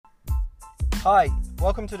Hi,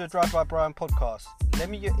 welcome to the Drive by Brian podcast.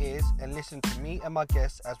 Lend me your ears and listen to me and my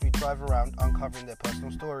guests as we drive around uncovering their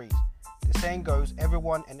personal stories. The saying goes,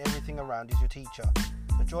 everyone and everything around is your teacher.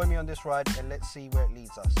 So join me on this ride and let's see where it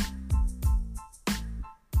leads us.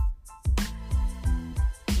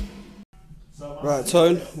 Right,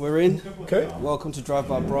 Tone, we're in. Okay. Welcome to Drive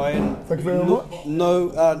by Brian. Thank you very much.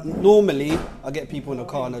 Normally I get people in the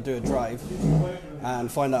car and I do a drive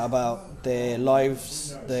and find out about their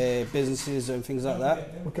lives, their businesses and things like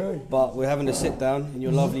that. Okay. But we're having a sit down in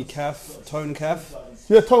your lovely Tone Caf.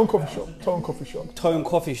 Yeah, Tone Coffee Shop. Tone Coffee Shop. Tone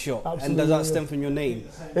Coffee Shop. Absolutely, and does that stem from your name?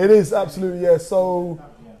 It is, absolutely, yeah. So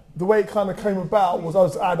the way it kind of came about was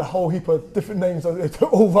I had a whole heap of different names, they're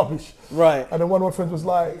all rubbish. Right. And then one of my friends was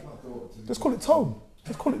like, just call it Tone.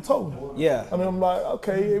 Just call it Tone. Yeah. And then I'm like,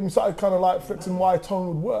 okay, and we started kind of like flexing why Tone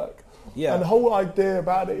would work. Yeah. And the whole idea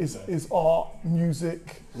about it is art,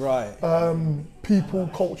 music, Right. people,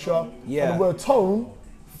 culture. Yeah. And the word tone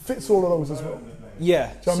fits all of those as well. Yeah.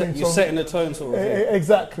 Do you know what I mean? You're So- setting the tone sort of thing.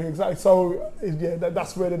 Exactly. So yeah,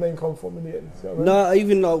 that's where the name comes from in the end. You know what I mean? No,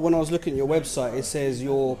 even though when I was looking at your website, it says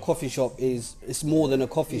your coffee shop it's more than a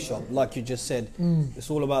coffee shop, like you just said. It's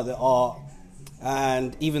all about the art.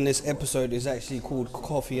 And even this episode is actually called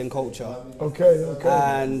Coffee and Culture. Okay.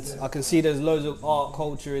 And I can see there's loads of art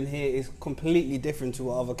culture in here. It's completely different to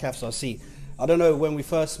what other cafes I see. I don't know, when we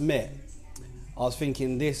first met, I was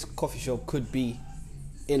thinking this coffee shop could be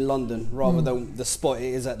in London rather than the spot it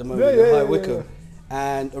is at the moment in High Wycombe.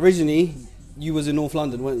 And originally, you was in North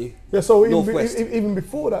London, weren't you? Yeah, so Northwest. even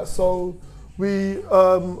before that, so we,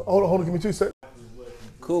 hold on, give me 2 seconds.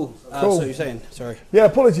 Cool. Cool. So you're saying, sorry. Yeah,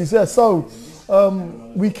 apologies, yeah, so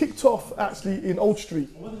we kicked off actually in Old Street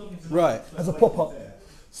Right. as a pop-up.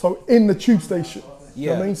 So in the tube station, you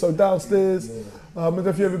know what I Yeah. mean? So downstairs, I don't know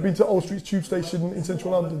if you've ever been to Old Street tube station in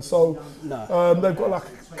central London. So No. they've got like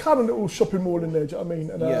a kind of little shopping mall in there, do you know what I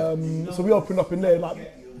mean? And so we opened up in there, like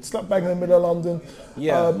slap bang in the middle of London.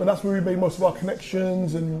 Yeah. And that's where we made most of our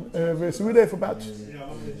connections and everything. So we were there for about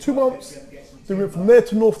 2 months. Then we went from there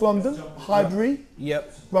to North London, Highbury,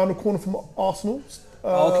 Yep. round the corner from Arsenal.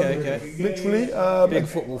 Okay. Literally. Big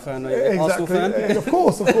football fan, are you? Arsenal fan? Of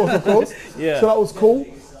course. Yeah. So that was cool.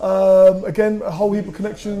 Again, a whole heap of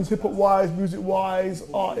connections, hip-hop wise, music wise,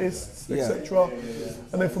 artists, Yeah. etc.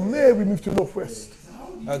 And then from there we moved to Northwest.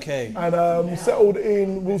 Okay. And we settled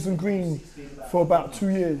in Wilson Green for about 2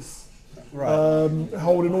 years. Right.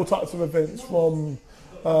 Holding all types of events from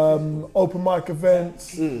open mic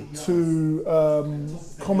events to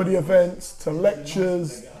comedy events to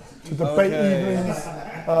lectures to debate evenings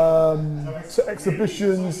to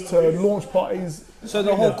exhibitions to launch parties. So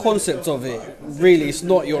the whole concept of it, really, it's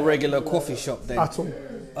not your regular coffee shop then? At all.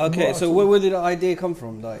 Okay, Not so at all. where did the idea come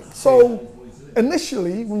from? Like, So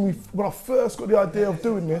initially, when I first got the idea of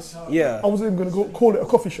doing this, Yeah. I wasn't even going to call it a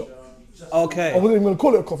coffee shop. I okay, wasn't even going to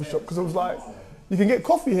call it a coffee shop because it was like, you can get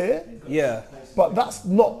coffee here, yeah, but that's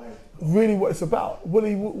not really what it's about.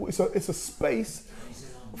 Really, it's a space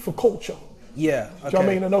for culture. yeah, Do you know what I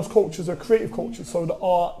mean? okay, And those cultures are creative cultures, so the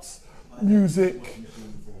arts, music,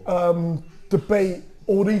 debate,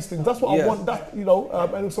 all these things. That's what Yeah. I want. That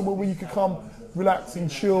and somewhere where you can come, relax and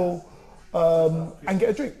chill, and get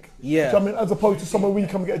a drink. Yeah. Do you know what I mean? As opposed to somewhere where you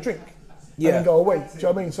come and get a drink, Yeah. and then go away. Do you know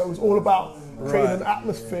what I mean? So it was all about creating an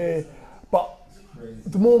atmosphere. But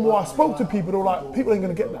the more and more I spoke to people, they were like, people ain't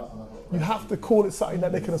gonna get that. You have to call it something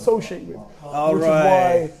that they can associate with, which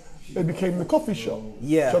right. is why it became the coffee shop. yeah, Do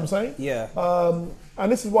you know what I'm saying? yeah,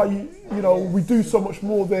 And this is why we do so much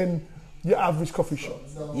more than your average coffee shop.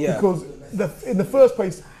 Yeah. Because in the first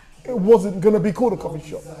place, it wasn't going to be called a coffee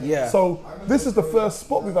shop. Yeah. So this is the first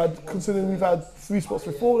spot we've had, considering we've had 3 spots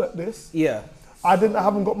before this. yeah. I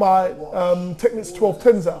haven't got my Technics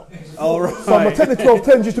 1210s out. All right. So my Technics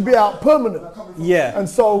 1210s used to be out permanent. Yeah. And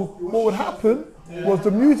so what would happen was the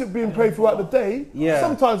music being played throughout the day. Yeah.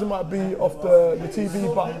 Sometimes it might be off the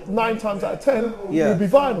TV, but 9 times out of 10, Yeah. it would be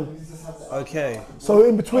vinyl. Okay. So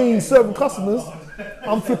in between serving customers,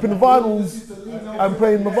 I'm flipping the vinyls and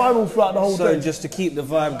playing the vinyls throughout the whole So day. just to keep the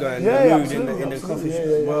vibe going, Yeah, the mood absolutely, in the coffee absolutely, shop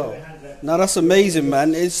yeah, as yeah, well. Now that's amazing,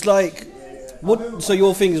 man. It's like, what? So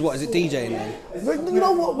your thing is what? Is it DJing then? You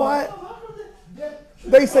know what, right?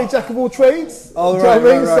 They say jack of all trades. Oh, do you know right,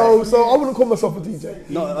 what I mean? right, right. So I wouldn't call myself a DJ.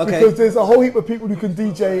 No, okay. Because there's a whole heap of people who can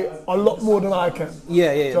DJ a lot more than I can.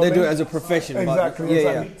 Yeah, yeah. Do you know They what I do it mean? as a profession. Exactly, But,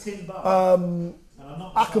 yeah, exactly.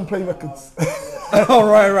 I can play records. yeah. Oh,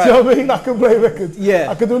 right, Do right. you know what I mean? I can play records. Yeah.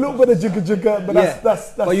 I can do a little bit of jigger jigger, but Yeah.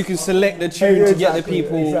 that's But you can select the tune to get the Exactly,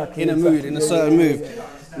 people exactly, in a mood, exactly. in a Yeah, certain yeah, mood.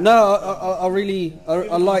 No, I really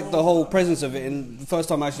like the whole presence of it. And the first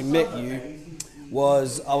time I actually met you,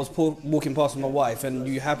 was I was walking past my wife, and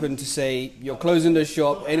you happened to say you're closing the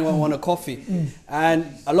shop. Anyone want a coffee? And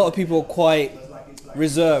a lot of people are quite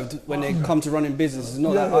reserved when they come to running businesses,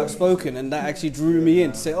 not that outspoken, and that actually drew me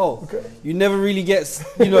in to say, oh, you never really get,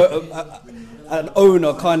 you know, an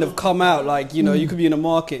owner kind of come out like, you know, you could be in a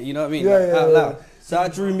market, you know what I mean, out loud. So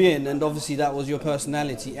that drew me in, and obviously that was your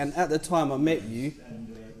personality. And at the time I met you,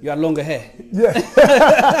 you had longer hair. Yeah.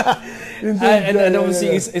 and obviously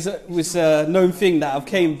it's a known thing that I've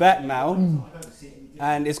came back now.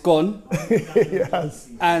 And it's gone. Yes.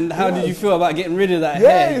 And how did you feel about getting rid of that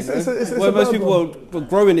hair? It's where most people were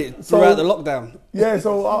growing it throughout the lockdown. Yeah,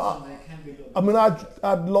 so I mean, I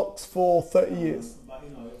had locks for 30 years.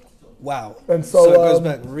 Wow. And so it goes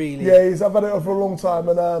back really. Yeah, I've had it for a long time,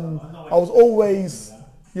 and I was always,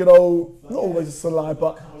 you know, not always, it's a lie,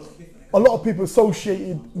 but a lot of people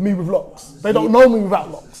associated me with locks. They don't know me without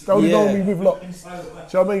locks. They only know me with locks. Do you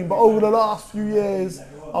know what I mean? But over the last few years,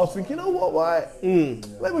 I was thinking, you know what, right?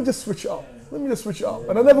 Let me just switch it up.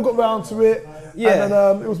 And I never got round to it. Yeah. And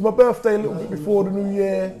then it was my birthday a little bit before the new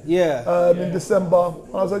year. Yeah. In December.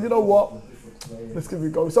 And I was like, you know what? Let's give it a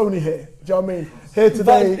go. It's only here. Do you know what I mean? Here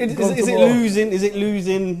today. Is it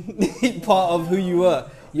losing part of who you were?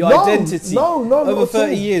 Your identity? No. Over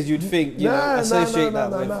 30 years, you'd think, you know, associate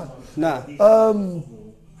that with. Nah.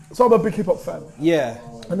 So I'm a big hip hop fan. Yeah.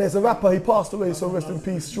 And there's a rapper, he passed away, so rest in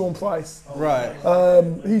peace, Sean Price. Right.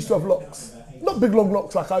 He used to have locks. Not big long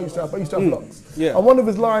locks like I used to have, but he used to have locks. Yeah. And one of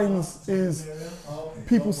his lines is,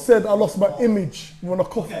 people said I lost my image when I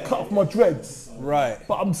cut off my dreads. Right.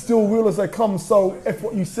 But I'm still real as they come, so F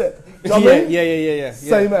what you said. Do you know what I mean? Yeah.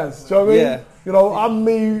 Same as, do you know what I mean? Yeah. You know, I'm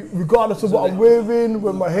me regardless of what I'm wearing,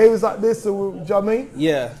 when my hair is like this, or, do you know what I mean?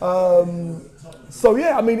 Yeah. So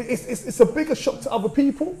yeah, I mean, it's a bigger shock to other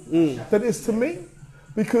people than it is to me,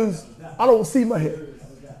 because I don't see my hair.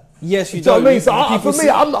 Yes, you do. You know don't. what I mean? So for me,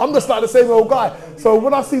 I'm just like the same old guy. So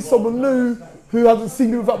when I see someone new who hasn't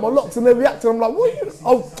seen me without my locks and they're reacting, I'm like, what are you?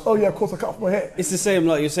 Oh yeah, of course I cut off my hair. It's the same,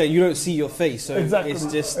 like you're saying, you don't see your face, so it's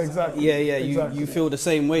just you feel the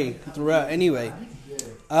same way throughout anyway.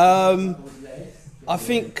 I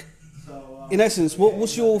think, in essence,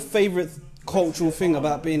 what's your favourite cultural thing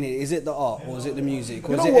about being here? Is it the art, or is it the music,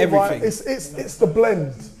 or is it everything? Right? It's the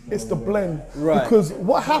blend. It's the blend. Right. Because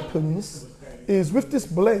what happens is with this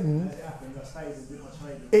blend,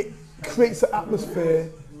 it creates an atmosphere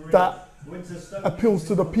that appeals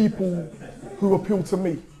to the people who appeal to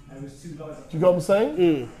me. Do you get what I'm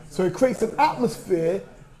saying? So it creates an atmosphere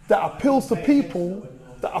that appeals to people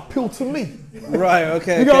that appeal to me. Right,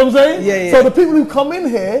 okay. You get what I'm saying? Yeah. So the people who come in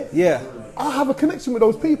here, yeah, I have a connection with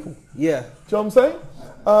those people. Yeah. Do you know what I'm saying?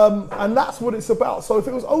 And that's what it's about. So if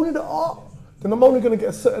it was only the art, then I'm only going to get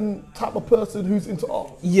a certain type of person who's into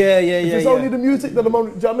art. Yeah. If it's only the music, then I'm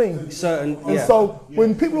only, do you know what I mean? Certain, and so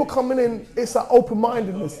when people are coming in, it's that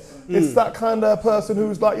open-mindedness. It's that kind of person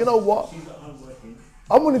who's like, you know what?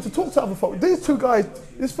 I'm willing to talk to other folks. These two guys,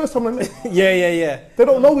 this is the first time they met. Yeah. They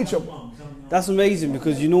don't know each other. That's amazing,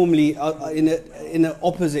 because you normally in an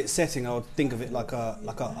opposite setting, I would think of it like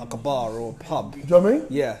a bar or a pub. Do you know what I mean?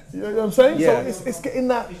 Yeah. You know what I'm saying? Yeah. So it's getting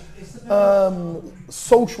that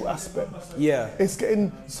social aspect. Yeah. It's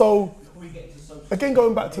getting, so again,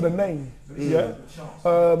 going back to the name, yeah.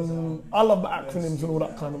 I love the acronyms and all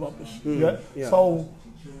that kind of rubbish. Yeah. So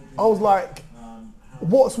I was like,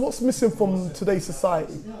 what's missing from today's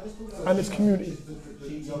society? And it's community.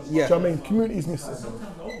 Yeah. Do you know what I mean? Community is missing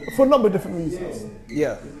for a number of different reasons.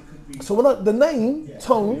 Yeah. So the name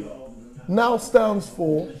Tone now stands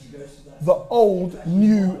for the old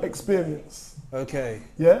new experience. Okay.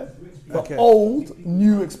 Yeah. The old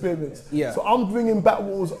new experience. Yeah. So I'm bringing back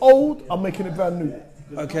what was old. I'm making it brand new.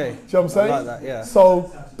 Okay. Do you know what I'm saying? I like that. Yeah.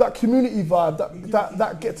 So that community vibe,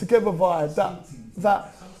 that get together vibe,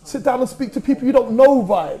 that sit down and speak to people you don't know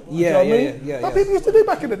vibe. Yeah. Do you know what I mean? Like people used to do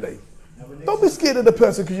back in the day. Don't be scared of the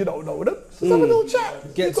person because you don't know them. Just have a little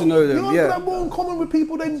chat. Get to know them. You have more in common with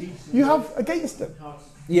people than you have against them. Yeah.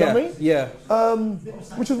 You know what I mean?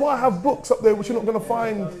 Yeah. Which is why I have books up there which you're not going to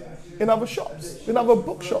find in other shops, in other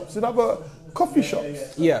bookshops, in other coffee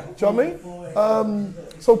shops. Yeah. Do you know what I mean?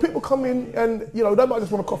 So people come in and, you know, they might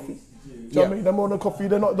just want a coffee. Do you know what I mean? They want a coffee.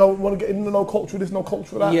 They don't want to get into no culture this, no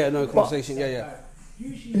culture that. Yeah, no conversation. Yeah.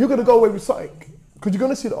 You're going to go away with something. Because you're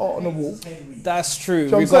going to see the art on the wall. That's true,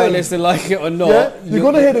 you know regardless to like it or not. Yeah? You're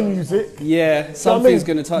going to hear the music. Yeah, something's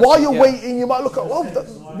going to touch While you're waiting, you might look at, well,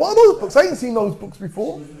 what are those books? I ain't seen those books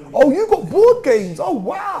before. Oh, you got board games. Oh,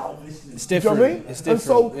 wow. It's different. Do you know what I mean? It's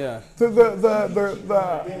different, and so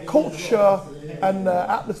the culture and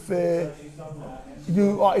the atmosphere,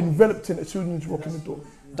 you are enveloped in it as soon as you walk in the door.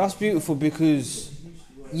 That's beautiful, because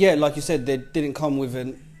yeah, like you said, they didn't come with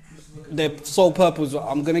their sole purpose was,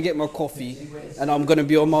 I'm going to get my coffee and I'm going to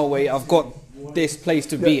be on my way. I've got this place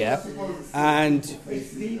to be at. And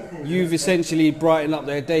you've essentially brightened up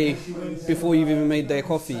their day before you've even made their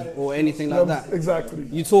coffee or anything like that. Exactly.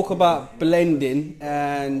 You talk about blending,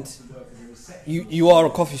 and you are a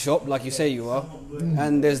coffee shop, like you say you are.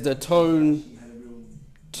 And there's the tone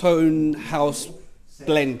house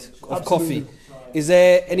blend of coffee. Is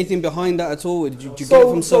there anything behind that at all? Did you get it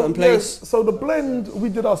from a certain place? Yes, so the blend we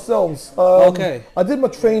did ourselves. Okay. I did my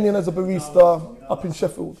training as a barista up in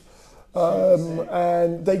Sheffield.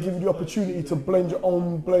 And they give you the opportunity to blend your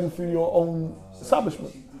own blend through your own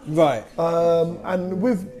establishment. Right. And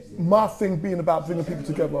with my thing being about bringing people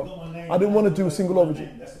together, I didn't want to do a single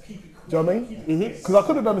origin. Do you know what I mean? Because I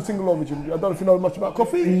could have done a single origin. I don't know if you know much about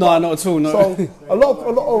coffee. No, not at all. No. So a lot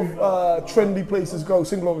of trendy places go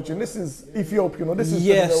single origin. This is Ethiopian, or this is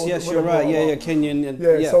yes, you're right. Yeah, Kenyan.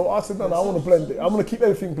 And, So I said, no, I want to blend it. I want to keep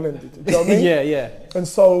everything blended. Do you know what I mean? Yeah. And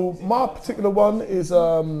so my particular one is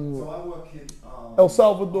El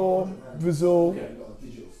Salvador, Brazil,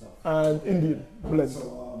 and Indian blend.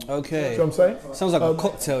 Okay. You know what I'm saying? Sounds like a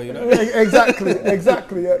cocktail, you know. Exactly.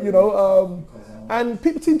 You know, and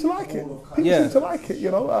people seem to like it. People seem to like it. You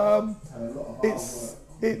know, it's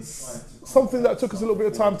something that took us a little bit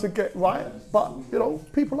of time to get right, but you know,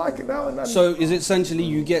 people like it now. And so is it essentially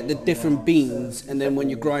you get the different beans, and then when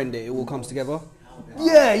you grind it, it all comes together?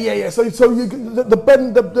 Yeah. So you the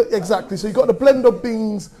blend exactly. So you got the blend of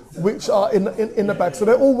beans which are in the bag. So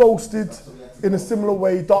they're all roasted in a similar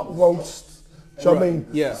way, dark roast. Do you know what I mean?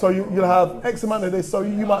 Yeah. So you'll have X amount of this. So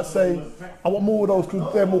you might say, I want more of those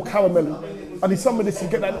because they're more caramelly. I need some of this to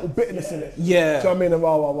get that little bitterness in it. Yeah. Do you know what I mean? And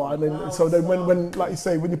rah. And then so then when like you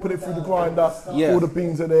say, when you put it through the grinder, all the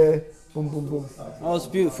beans are there. Boom, boom, boom. Oh, it's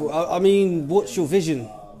beautiful. I mean, what's your vision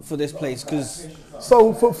for this place? Because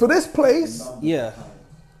for this place, if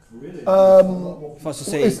I was to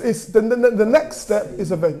say, it's the next step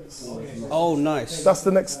is events. Oh, nice. That's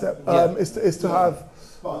the next step. Is to have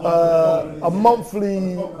a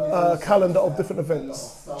monthly calendar of different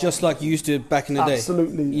events. Just like you used to back in the day.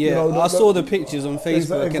 Absolutely. Yeah, you know, I saw the pictures on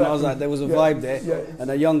Facebook and I was like, there was a vibe there,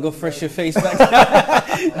 and a younger, fresher face back then.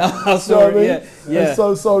 I saw it. Yeah.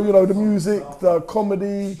 And so you know, the music, the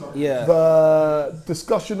comedy, the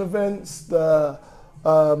discussion events, the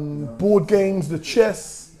board games, the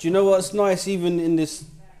chess. Do you know what's nice, even in this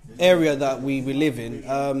area that we live in?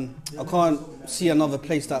 I can't see another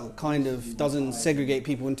place that kind of doesn't segregate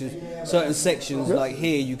people into certain sections. Like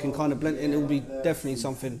here, you can kind of blend, and it will be definitely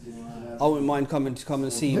something I wouldn't mind coming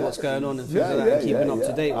and see what's going on and things like that, and keeping up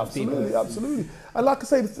to date with people. Absolutely. And like I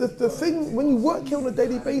say, the thing, when you work here on a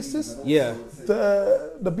daily basis,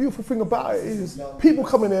 the beautiful thing about it is people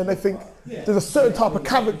come in here and they think there's a certain type of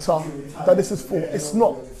character that this is for. It's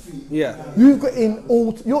not. Yeah. You're getting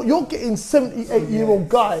 78-year-old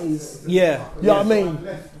guys. Yeah. You know what I mean?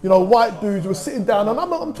 You know, white dudes who are sitting down, and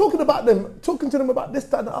I'm talking to them about this,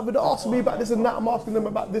 that, and the other. They're asking me about this and that. I'm asking them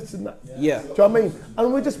about this and that. Yeah. Do you know what I mean?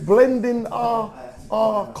 And we're just blending our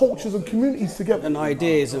cultures and communities together. And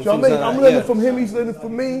ideas and do you know things what I mean? like I'm learning from him, he's learning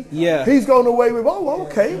from me. Yeah. He's going away with, oh,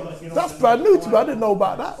 okay, that's brand new to me. I didn't know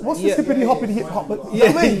about that. What's this hippity hoppity hip hop? You know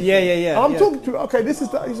what I mean? Yeah. And I'm talking to him, okay, this is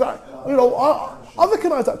that. He's like, you know, I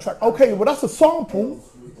recognize that track. Okay, well, that's a sample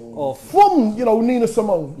from, you know, Nina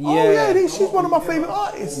Simone. Yeah. Oh, yeah, she's one of my favorite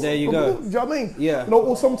artists. There you go. Do you know what I mean? Yeah. You know,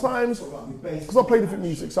 or sometimes, because I play different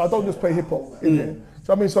music, so I don't just play hip hop in there. Do you know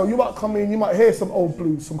what I mean? So you might come in, you might hear some old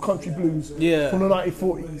blues, some country blues from the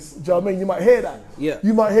 1940s. Do you know what I mean? You might hear that. Yeah.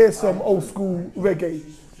 You might hear some old school reggae.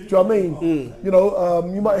 Do you know what I mean? You know,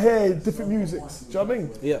 you might hear different musics. Do you know what I mean?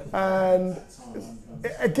 Yeah. And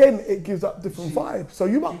again, it gives that different vibe. So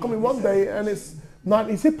you might come in one day and it's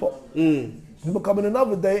 90s hip hop. You might come in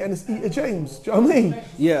another day and it's Etta James. Do you know what I mean?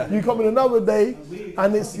 Yeah. You come in another day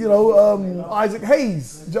and it's, you know, Isaac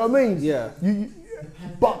Hayes. Do you know what I mean? Yeah.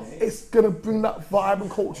 But it's going to bring that vibe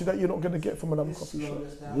and culture that you're not going to get from another coffee shop. No.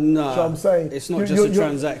 Do you know what I'm saying? It's not just a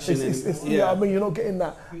transaction. I mean, you're not getting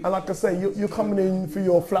that. And like I say, you're coming in for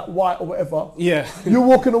your flat white or whatever. Yeah. You're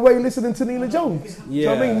walking away listening to Nina Jones. Yeah. Do you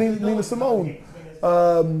know what I mean? Nina Simone.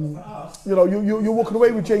 You know, you're walking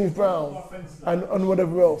away with James Brown and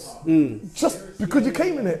whatever else. Just because you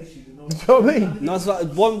came in it. Do you know what I mean? No, it's like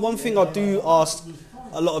one thing I do ask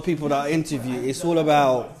a lot of people that I interview, it's all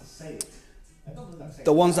about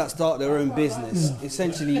the ones that start their own business.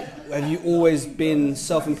 Essentially, have you always been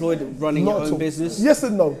self-employed, running your own business? Yes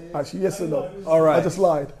and no, actually. Yes and no. All right. I just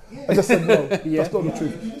lied. I just said no. That's not the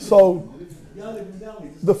truth. So,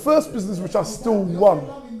 the first business which I still run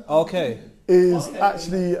is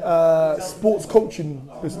actually a sports coaching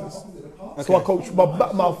business. So I coach.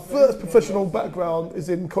 My first professional background is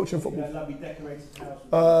in coaching football,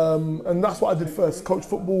 and that's what I did first: coach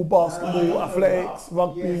football, basketball, athletics,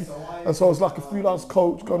 rugby. And so I was like a freelance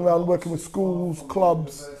coach, going around working with schools,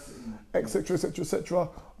 clubs, etc., etc., etc.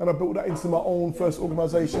 And I built that into my own first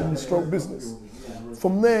organisation, stroke business.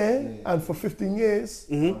 From there, and for 15 years,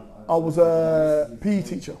 I was a PE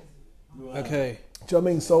teacher. Okay. Do you know what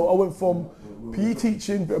I mean? So I went from PE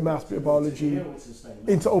teaching, bit of maths, bit of biology,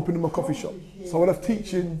 into opening my coffee shop. So I left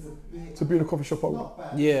teaching to being a coffee shop owner.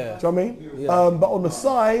 Yeah. Do you know what I mean? Yeah. But on the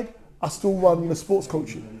side, I still run the sports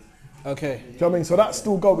coaching. Okay. Do you know what I mean? So that's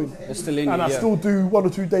still going. It's still in And you, I still do 1 or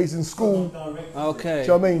 2 days in school. Okay. Do you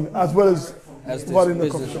know what I mean? As well as As this running the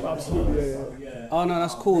business. coffee shop. Absolutely, yeah. Oh no,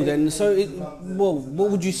 that's cool then. So, well,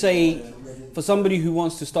 what would you say for somebody who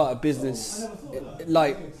wants to start a business?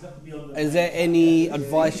 Like, is there any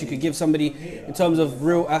advice you could give somebody in terms of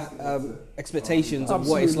real expectations of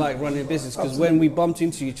what it's like running a business? Because when we bumped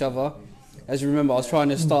into each other, as you remember, I was trying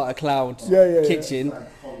to start a cloud kitchen,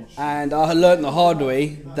 and I learned the hard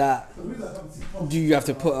way that do you have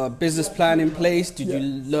to put a business plan in place? Did you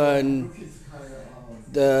learn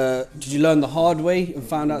the hard way and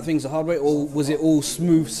found out things the hard way, or was it all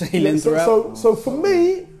smooth sailing throughout? So for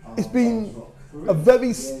me, it's been a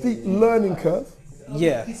very steep learning curve.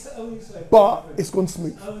 Yeah. But it's gone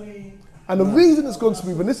smooth. And the reason it's gone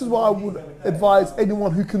smooth, and this is why I would advise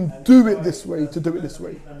anyone who can do it this way to do it this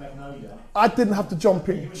way. I didn't have to jump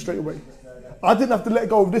in straight away. I didn't have to let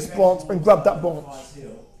go of this branch and grab that branch.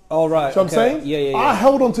 All right. So I'm saying? Yeah. I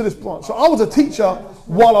held on to this branch. So I was a teacher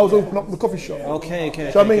while I was opening up the coffee shop. Okay. Do you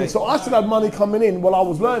know what I mean? So I still had money coming in while I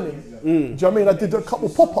was learning. Do you know what I mean? I did a couple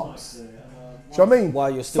pop-ups. Do you know what I mean?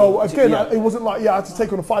 While you're still... So again, it wasn't like, I had to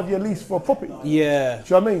take on a 5-year lease for a property. Yeah.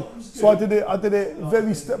 Do you know what I mean? So I did it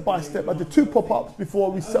very step by step. I did 2 pop-ups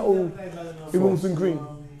before we settled in Willesden Green.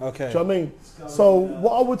 Okay. Do you know what I mean? So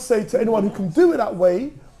what I would say to anyone who can do it that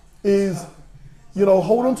way is,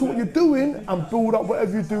 hold on to what you're doing and build up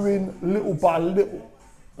whatever you're doing little by little.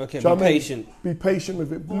 Okay, Do you know be what I mean? patient. Be patient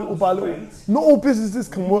with it, little by little. Not all businesses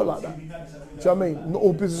can work like that. Do you know what I mean? Not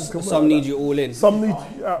all businesses can work Some like need that. you all in. Some need,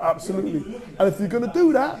 absolutely. And if you're going to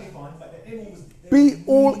do that, be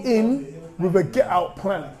all in with a get out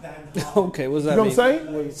plan. Okay, what does that You know mean? what I'm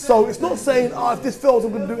saying? So it's not saying, if this fails,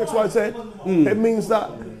 I'm going to do X, Y, Z. It means that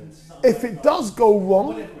if it does go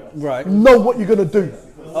wrong, Right. know what you're going to do.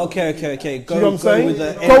 Okay. Go, Do you know what I'm saying? with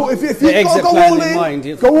the If you the exit go plan all in in,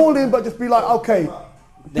 mind. go all in, but just be like, okay,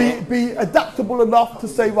 be adaptable enough to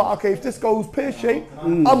say, right, okay, if this goes pear-shaped,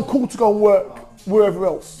 I'm cool to go and work wherever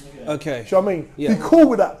else. Okay. Do you know what I mean? Yeah. Be cool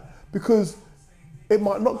with that, because it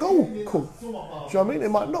might not go cool. Do you know what I mean? It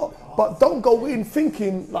might not. But don't go in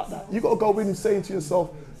thinking like that. You got to go in and saying to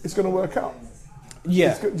yourself, it's going to work out.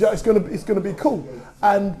 Yeah. It's going to be cool,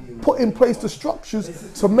 and put in place the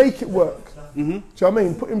structures to make it work. Do you know what I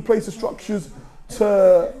mean? Put in place the structures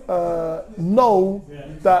to know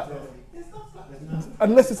that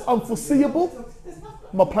unless it's unforeseeable,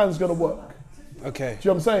 my plan's going to work. Okay. Do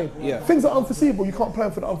you know what I'm saying? Yeah. Things are unforeseeable. You can't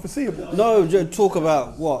plan for the unforeseeable. No, talk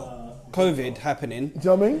about what COVID happening. Do you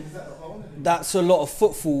know what I mean? That's a lot of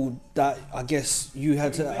footfall that I guess you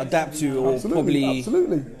had to adapt to, or probably.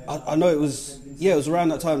 Absolutely. I know it was. Yeah, it was around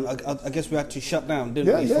that time. I guess we had to shut down,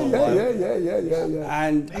 didn't we? For a while? Yeah.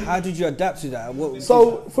 And how did you adapt to that?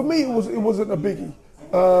 So for me, it wasn't a biggie.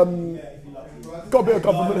 Got a bit of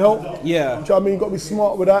government help. Yeah. Do you know what I mean? Got to be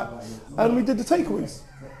smart with that, and we did the takeaways.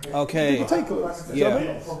 Okay. Takeaways. Yeah.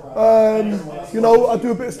 Do you know what I mean? I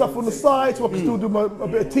do a bit of stuff on the side, so I can still do a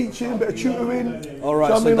bit of teaching, a bit of tutoring. All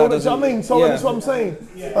right. Do you know what I mean? So yeah. that's what I'm saying.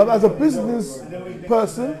 As a business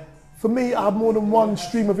person, for me, I have more than one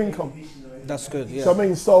stream of income. That's good. Yeah. Do you know what I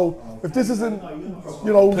mean? So if this isn't,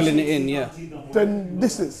 Pulling it in, yeah. then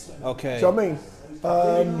this is. Okay. Do you know what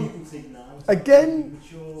I mean? Again,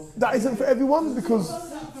 that isn't for everyone, because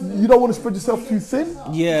you don't want to spread yourself too thin.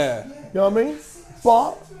 Yeah. You know what I mean?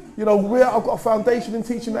 But, where I've got a foundation in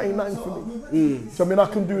teaching, that ain't nothing for me. So I mean, I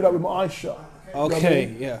can do that with my eyes shut. Okay,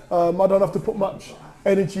 You know yeah. what I mean? I don't have to put much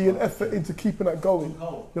energy and effort into keeping that going.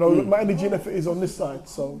 My energy and effort is on this side,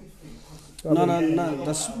 so. No,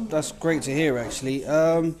 that's great to hear, actually.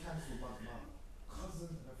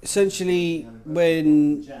 Essentially,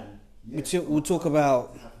 when we'll talk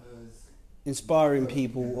about inspiring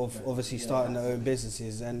people of obviously starting their own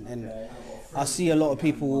businesses, and I see a lot of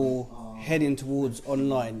people heading towards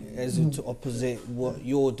online as to opposite what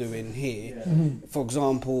you're doing here. For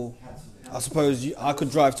example, I suppose I could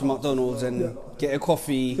drive to McDonald's and get a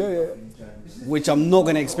coffee, which I'm not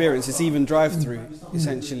going to experience. It's even drive-through,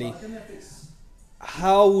 essentially.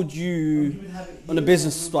 how would you, on the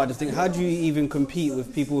business side of things, how do you even compete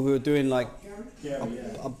with people who are doing like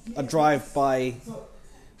a drive-by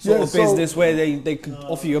sort of business where they could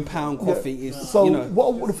offer you £1 coffee? So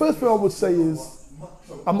the first thing I would say is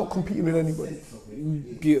I'm not competing with anybody.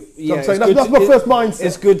 Yeah, that's my first mindset.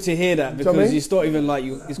 It's good to hear that, because you know what I mean? it's not even like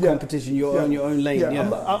it's competition. You're on your own lane. Yeah.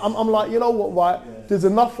 I'm like, you know what, right? There's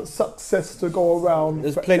enough success to go around.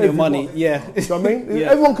 There's plenty of money. Yeah. You know what I mean?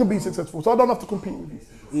 Everyone can be successful, so I don't have to compete with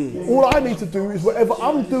you. All I need to do is whatever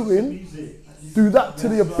I'm doing, do that to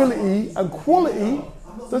the ability and quality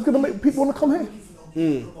that's going to make people want to come here. Do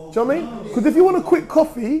you know what I mean? Because if you want a quick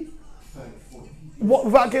coffee,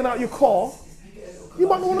 without getting out your car, you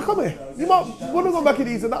might not want to come here. You might want to go back in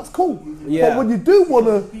these, and that's cool. Yeah. But when you do want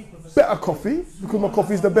a better coffee, because my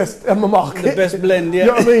coffee is the best in the market. The best blend, yeah. You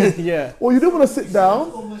know what I mean? Yeah. Or you do want to sit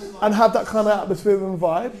down and have that kind of atmosphere and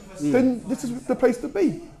vibe, then this is the place to be. Do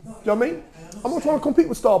you know what I mean? I'm not trying to compete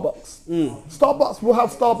with Starbucks. Starbucks will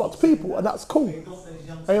have Starbucks people, and that's cool.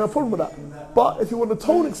 Ain't no problem with that. But if you want the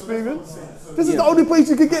tone experience, this is the only place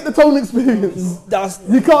you can get the tone experience.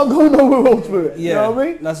 You can't go nowhere else with it. Yeah, you know what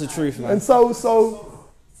I mean? That's the truth, man. And so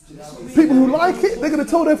people who like it, they're going to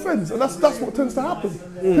tell their friends, and that's what tends to happen.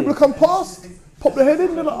 People come past, pop their head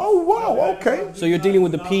in, they're like, oh wow, okay. So you're dealing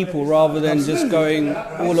with the people rather than just going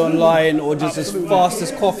all online or just as fast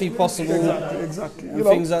as coffee possible. Exactly. And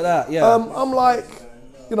things like that. Yeah. I'm like,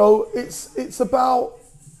 it's about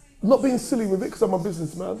not being silly with it, because I'm a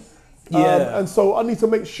businessman. Yeah. And so I need to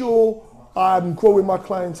make sure I'm growing my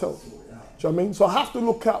clientele. Do you know what I mean? So I have to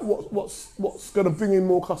look at what's going to bring in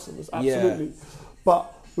more customers. Absolutely. Yeah.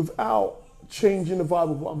 But without changing the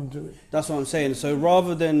vibe of what I'm doing. That's what I'm saying. So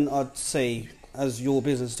rather than, I'd say, as your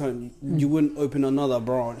business tone, you wouldn't open another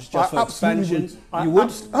branch just for expansion. You would?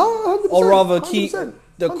 100%, or rather 100%, keep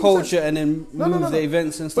the 100%. culture and then move the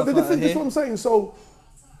events and stuff but like that This is what I'm saying. So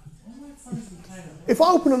if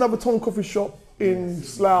I open another Tone coffee shop in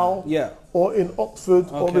Slough, or in Oxford,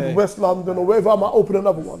 or in West London, or wherever, I might open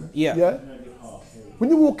another one. Yeah. When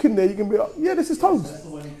you walk in there, you're gonna be like, yeah, this is Tone's.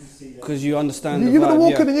 Because you understand. You're gonna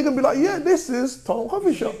walk in and you're gonna be like, yeah, this is Tone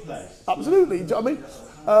coffee shop. Absolutely. Do you know what I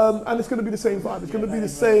mean? And it's gonna be the same vibe. It's gonna be the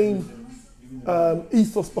same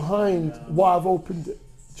ethos behind why I've opened it.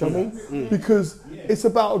 Do you know what I mean? Because it's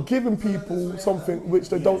about giving people something which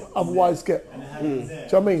they don't otherwise get. Do you know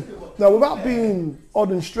what I mean? Now, without being odd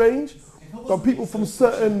and strange, people from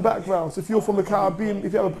certain backgrounds, if you're from the Caribbean,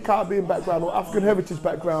 if you have a Caribbean background or African heritage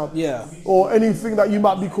background, or anything that you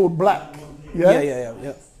might be called black,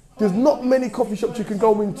 there's not many coffee shops you can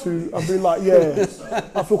go into and be like, yeah,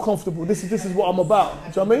 I feel comfortable. This is what I'm about.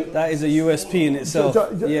 Do you know what I mean? That is a USP in itself.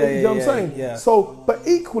 You know what I'm saying? Yeah. So, but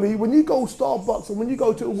equally, when you go Starbucks and when you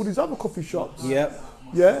go to all these other coffee shops,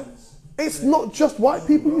 it's not just white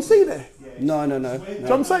people you see there. No. Do you know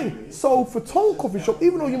what I'm saying? So for Tone coffee shop,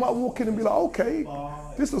 even though you might walk in and be like, okay,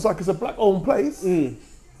 this looks like it's a black-owned place, it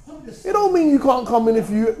don't mean you can't come in if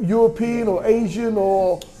you're European or Asian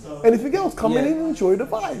or anything else. Come in and enjoy the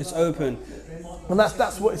vibe. It's open. And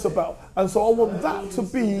that's what it's about. And so I want that to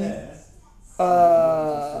be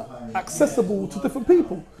accessible to different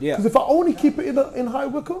people. Because if I only keep it in High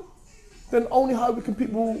Wycombe, then only High Wycombe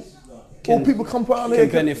people... Or people come around here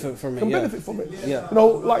benefit from it. Benefit from it. Yeah. You know,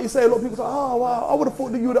 like you say, a lot of people say, "Oh wow, I would have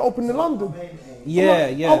thought that you would have opened in London."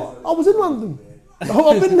 I was in London.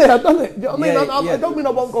 I've been there, I've done it. You know what I mean? I don't mean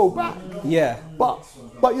I won't go back. Yeah.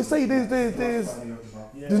 But you say there's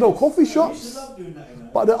no coffee shops,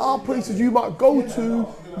 but there are places you might go to,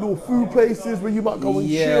 little food places where you might go and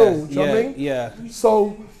chill. Do you know what I mean? Yeah.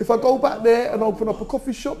 So if I go back there and open up a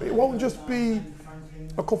coffee shop, it won't just be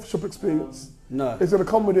a coffee shop experience. No. It's going to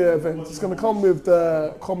come with the events. It's going to come with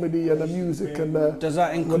the comedy and the music and the... Does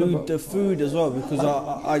that include the food as well? Because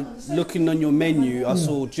I looking on your menu, I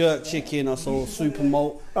saw jerk chicken, I saw super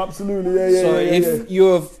malt. Absolutely, yeah. So if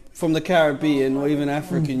you're from the Caribbean or even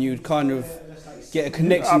African, you'd kind of get a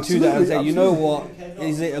connection to that and say, you know what,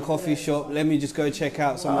 is it a coffee shop? Let me just go check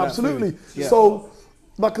out some of that food. Yeah. So,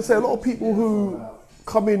 like I say, a lot of people who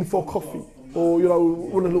come in for coffee or, you know,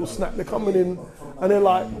 want a little snack, they're coming in and they're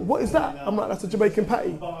like, what is that? I'm like, that's a Jamaican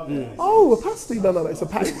patty. Oh, a pasty? No, it's a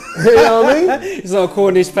patty. You know what I mean? It's not a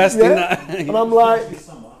Cornish pasty. And I'm like,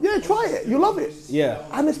 yeah, try it. You'll love it. Yeah.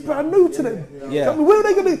 And it's brand new to them. Yeah. I mean, where are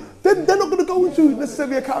they going to... They're not going to go into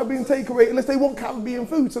necessarily a Caribbean takeaway unless they want Caribbean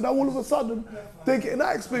food. So now all of a sudden, they're getting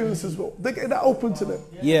that experience as well. They're getting that open to them.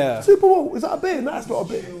 Yeah. Super Bowl, is that a beer? No, it's not a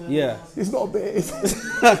beer. Yeah. It's not a beer.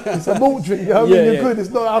 It's a malt drink. You know what I mean? You're good. It's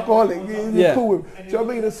not alcoholic. You're cool with it. Do you know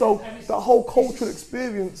what I mean? And so that whole cultural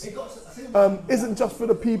experience isn't just for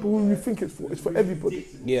the people who you think it's for. It's for everybody.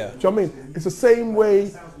 Yeah. Do you know what I mean? It's the same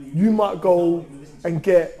way you might go and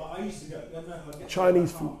get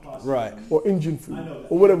Chinese food. Right. Or Indian food,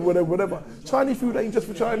 or whatever. Chinese food ain't just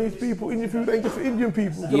for Chinese people. Indian food ain't just for Indian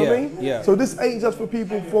people. Do you know what I mean? Yeah. So this ain't just for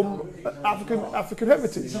people from African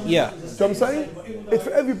heritage. Yeah. Do you know what I'm saying? It's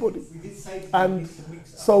for everybody. And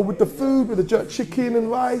so with the food, with the jerk chicken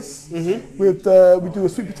and rice, with we do a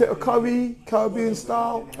sweet potato curry, Caribbean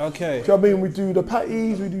style. Okay. Do you know what I mean? We do the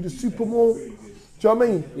patties, we do the super malt. Do you know what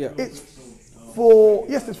I mean? Yeah. It's for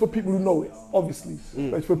people who know it, obviously.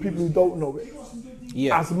 But it's for people who don't know it.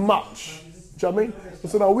 Yeah. As much. Do you know what I mean?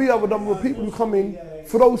 So now we have a number of people who come in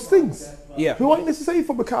for those things. Yeah. Who aren't necessarily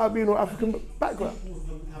from a Caribbean or African background. Do you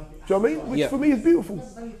know what I mean? Which for me is beautiful.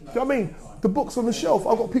 Do you know what I mean? The books on the shelf,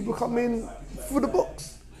 I've got people come in for the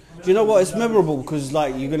books. Do you know what? It's memorable because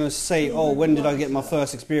like you're gonna say, oh, when did I get my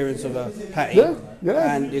first experience of a patty?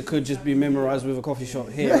 Yeah. And it could just be memorized with a coffee shop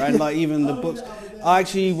here, and like even the books. I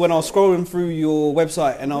actually, when I was scrolling through your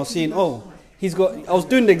website and I was seeing, I was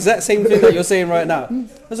doing the exact same thing that you're saying right now. I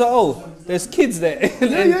was like, oh, there's kids there.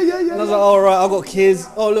 And I was like, all right, I've got kids.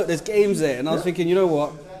 Oh, look, there's games there. And I was thinking, you know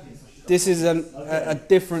what? This is a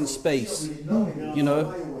different space, you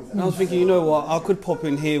know? And I was thinking, you know what? I could pop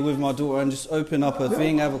in here with my daughter and just open up a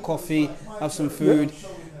thing, have a coffee, have some food.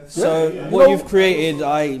 So what you've created,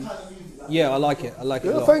 I like it. I like it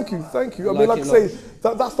a lot. Thank you. I mean, like I say,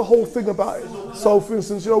 that's the whole thing about it. So, for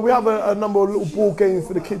instance, you know, we have a number of little board games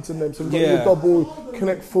for the kids and them. So we've got the double,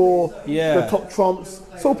 Connect Four, the top trumps.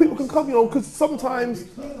 So people can come, you know, because sometimes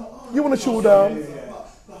you want to chill down,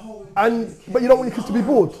 but you don't want your kids to be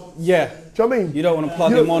bored. Yeah. Do you know what I mean? You don't want to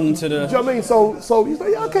plug them on to the... Do you know what I mean? So he's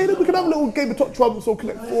like, yeah, okay, then we can have a little game of top trumps or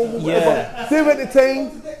Connect Four or whatever. Yeah. They're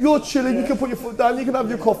entertained, you're chilling, you can put your foot down, you can have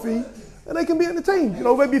your coffee. And they can be entertained. You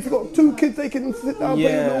know, maybe if you've got two kids, they can sit down,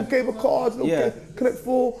 play a little game of cards, Connect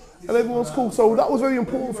Four, and everyone's cool. So that was very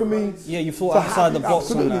important for me. Yeah, you thought outside the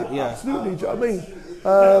box on that. Yeah. Absolutely, do you know what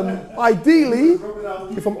I mean? Ideally,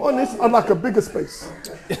 if I'm honest, I'd like a bigger space.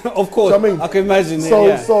 Of course, Do you know what I mean? I can imagine.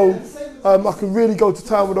 So I can really go to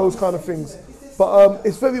town with those kind of things. But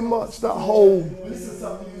it's very much that whole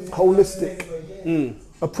holistic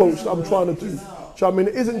approach that I'm trying to do. I mean,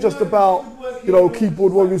 it isn't just about, you know,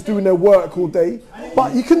 keyboard warriors doing their work all day,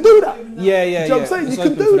 but you can do that. Yeah. Do you know what I'm saying? It's you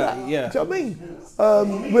can do that. Yeah. Do you know what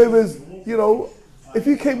I mean? Whereas, you know, if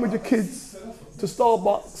you came with your kids to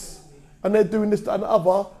Starbucks and they're doing this, that, and the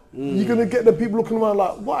other, you're going to get the people looking around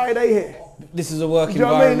like, why are they here? This is a work Do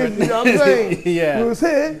environment. you know what I'm saying? Yeah. Whereas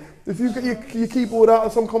here, if you get your keyboard out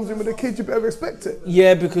and someone comes in with a kid, you better respect it.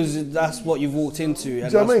 Yeah, because that's what you've walked into,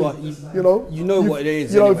 and Do you know that's what I mean? what you know what it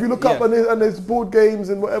is. You know, anyway. if you look up and there's board games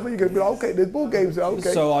and whatever, you're gonna be like, okay, there's board games there,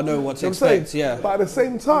 okay. So I know what to You know what I'm expect. saying? Yeah. But at the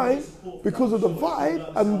same time, because of the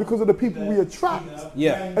vibe and because of the people we attract,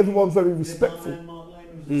 everyone's very respectful.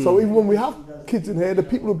 So even when we have kids in here, the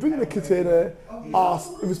people who bring the kids here are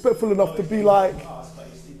respectful enough to be like,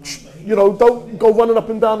 you know, don't go running up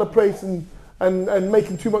and down the place and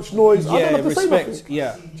making too much noise. I don't have to say nothing.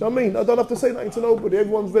 Yeah. Do you know what I mean? I don't have to say nothing to nobody.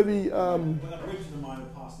 Everyone's very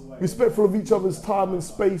respectful of each other's time and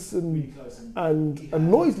space and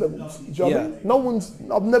noise levels. Do you know what I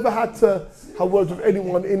mean? I've never had to have words with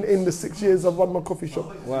anyone in the 6 years I've run my coffee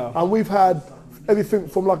shop. Wow. And we've had everything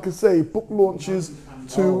from, like I say, book launches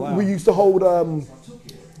to we used to hold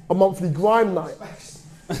a monthly grime night.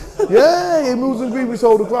 In Mills and Green we used to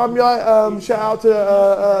hold a grime night. Shout out to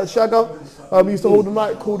Shagger. We used to hold a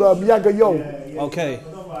night called Yaga Yo. Okay.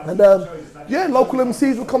 And local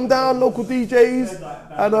MCs would come down, local DJs,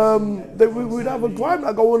 and we'd have a grime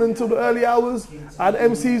night going until the early hours, and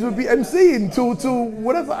MCs would be MCing till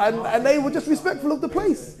whatever, and they were just respectful of the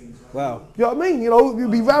place. Wow. You know what I mean? You know,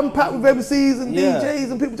 you'd be ram-packed with MCs and DJs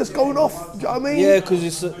and people just going off. Do you know what I mean? Yeah, because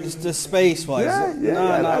it's the space-wise.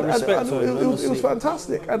 It was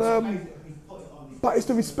fantastic. And but it's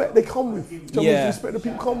the respect they come with. Do you know what I mean? It's the respect that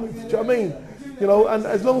people come with. Do you know what I mean? You know, and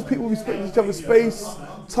as long as people respect each other's space,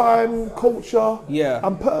 time, culture,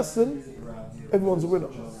 and person, everyone's a winner.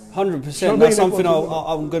 100%. That's something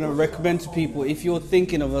I'm going to recommend to people. If you're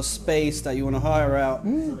thinking of a space that you want to hire out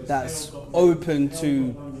that's open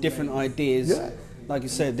to different ideas, like you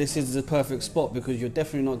said, this is the perfect spot because you're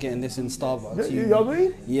definitely not getting this in Starbucks. You know what I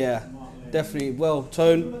mean? Yeah, definitely. Well,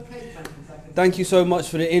 Tone, thank you so much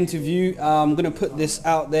for the interview. I'm going to put this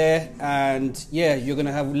out there and you're going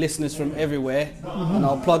to have listeners from everywhere and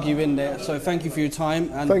I'll plug you in there. So thank you for your time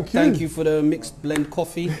and thank you for the mixed blend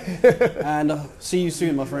coffee and see you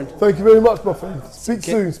soon, my friend. Thank you very much, my friend. Speak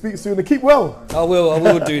soon and keep well. I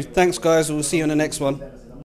will do. Thanks, guys. We'll see you on the next one.